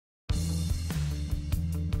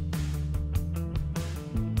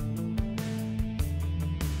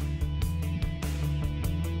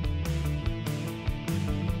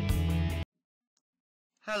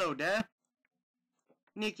Hello there,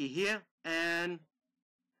 Nikki here, and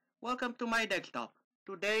welcome to my desktop.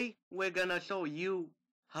 Today we're gonna show you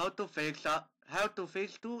how to fix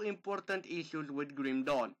two important issues with Grim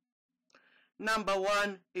Dawn. Number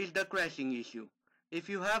one is the crashing issue. If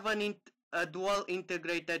you have a dual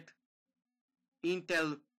integrated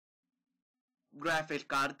Intel graphics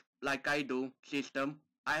card like I do system,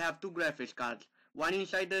 I have two graphics cards, one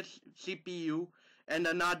inside the CPU and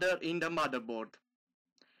another in the motherboard.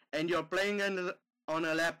 And you're playing on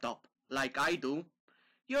a laptop like I do,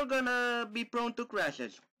 you're gonna be prone to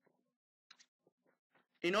crashes.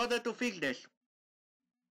 In order to fix this,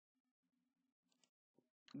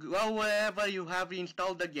 go wherever you have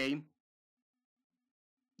installed the game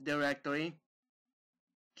directory,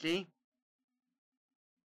 see,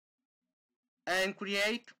 and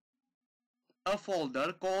create a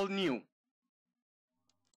folder called new.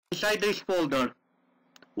 Inside this folder,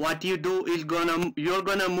 what you do is you're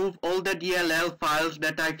gonna move all the DLL files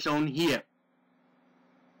that I've shown here.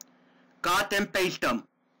 Cut and paste them.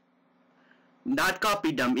 Not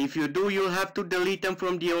copy them. If you do, you'll have to delete them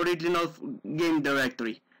from the original game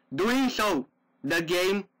directory. Doing so, the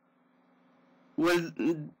game will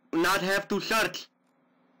not have to search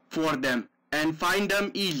for them and find them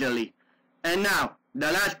easily. And now,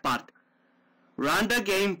 the last part. Run the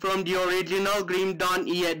game from the original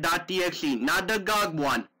grimdawn.exe, not the GOG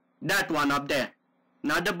one. That one up there.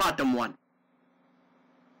 Not the bottom one.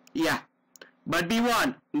 Yeah. But be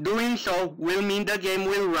warned, doing so will mean the game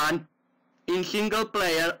will run in single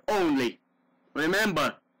player only.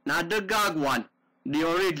 Remember, not the GOG one, the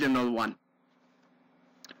original one.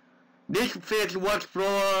 This fix works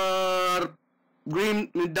for Grim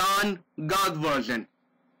Dawn GOG version.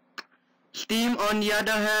 Steam, on the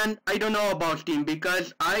other hand, I don't know about Steam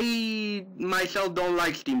because I myself don't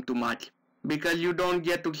like Steam too much because you don't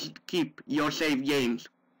get to keep your save games.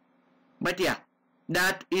 But yeah,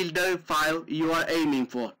 that is the file you are aiming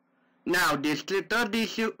for. Now, this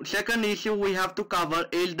second issue we have to cover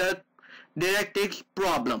is the DirectX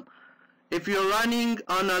problem. If you're running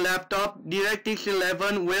on a laptop, DirectX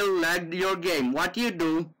 11 will lag your game. What you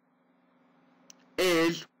do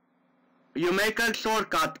is you make a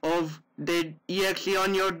shortcut of the exe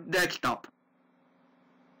on your desktop.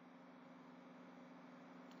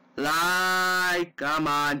 Like, come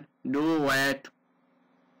on, do it.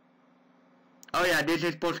 Oh yeah, this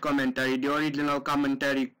is post commentary. The original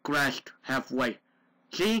commentary crashed halfway.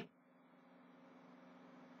 See?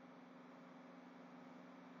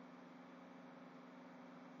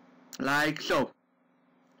 Like so.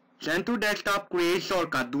 Send to desktop, create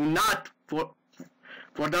shortcut. Do not,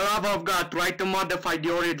 for the love of God, try to modify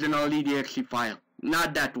the original exe file.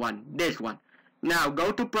 Not that one, this one. Now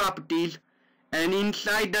go to properties and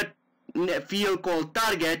inside the field called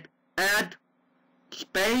target, add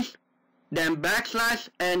space, then backslash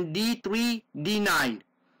and D3, D9.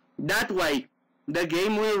 That way, the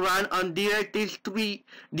game will run on DirectX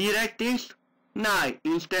 9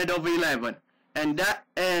 instead of 11. And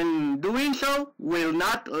doing so will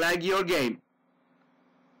not lag your game.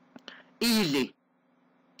 Easy.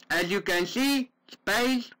 As you can see,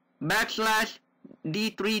 space, backslash,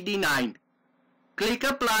 D3, D9. Click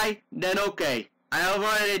apply, then OK. I have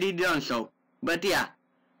already done so. But yeah,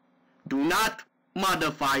 do not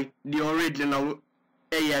modify the original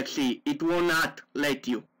exe. It will not let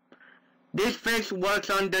you. This fix works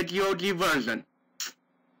on the GOG version.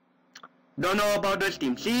 Don't know about the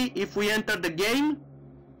Steam. See, if we enter the game,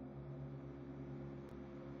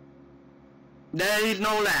 there is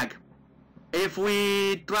no lag. If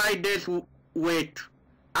we try this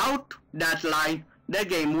without that line, the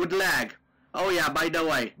game would lag. Oh yeah, by the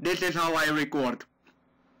way, this is how I record.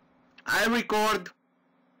 I record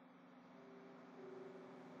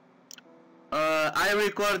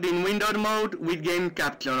in window mode with game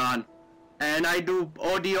capture on. And I do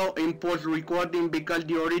audio in post recording because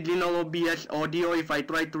the original OBS audio, if I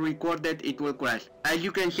try to record it, it will crash. As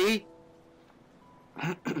you can see,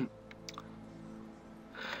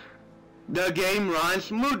 the game runs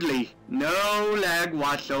smoothly, no lag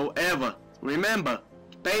whatsoever. Remember,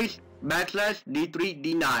 space, backslash, D3,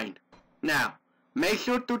 D9. Now, make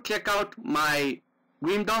sure to check out my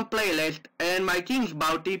Grim Dawn playlist and my King's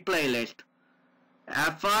Bounty playlist.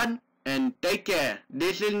 Have fun and take care.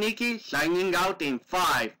 This is Nikki signing out in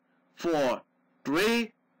 5, 4,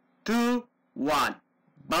 3, 2, 1.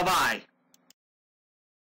 Bye bye.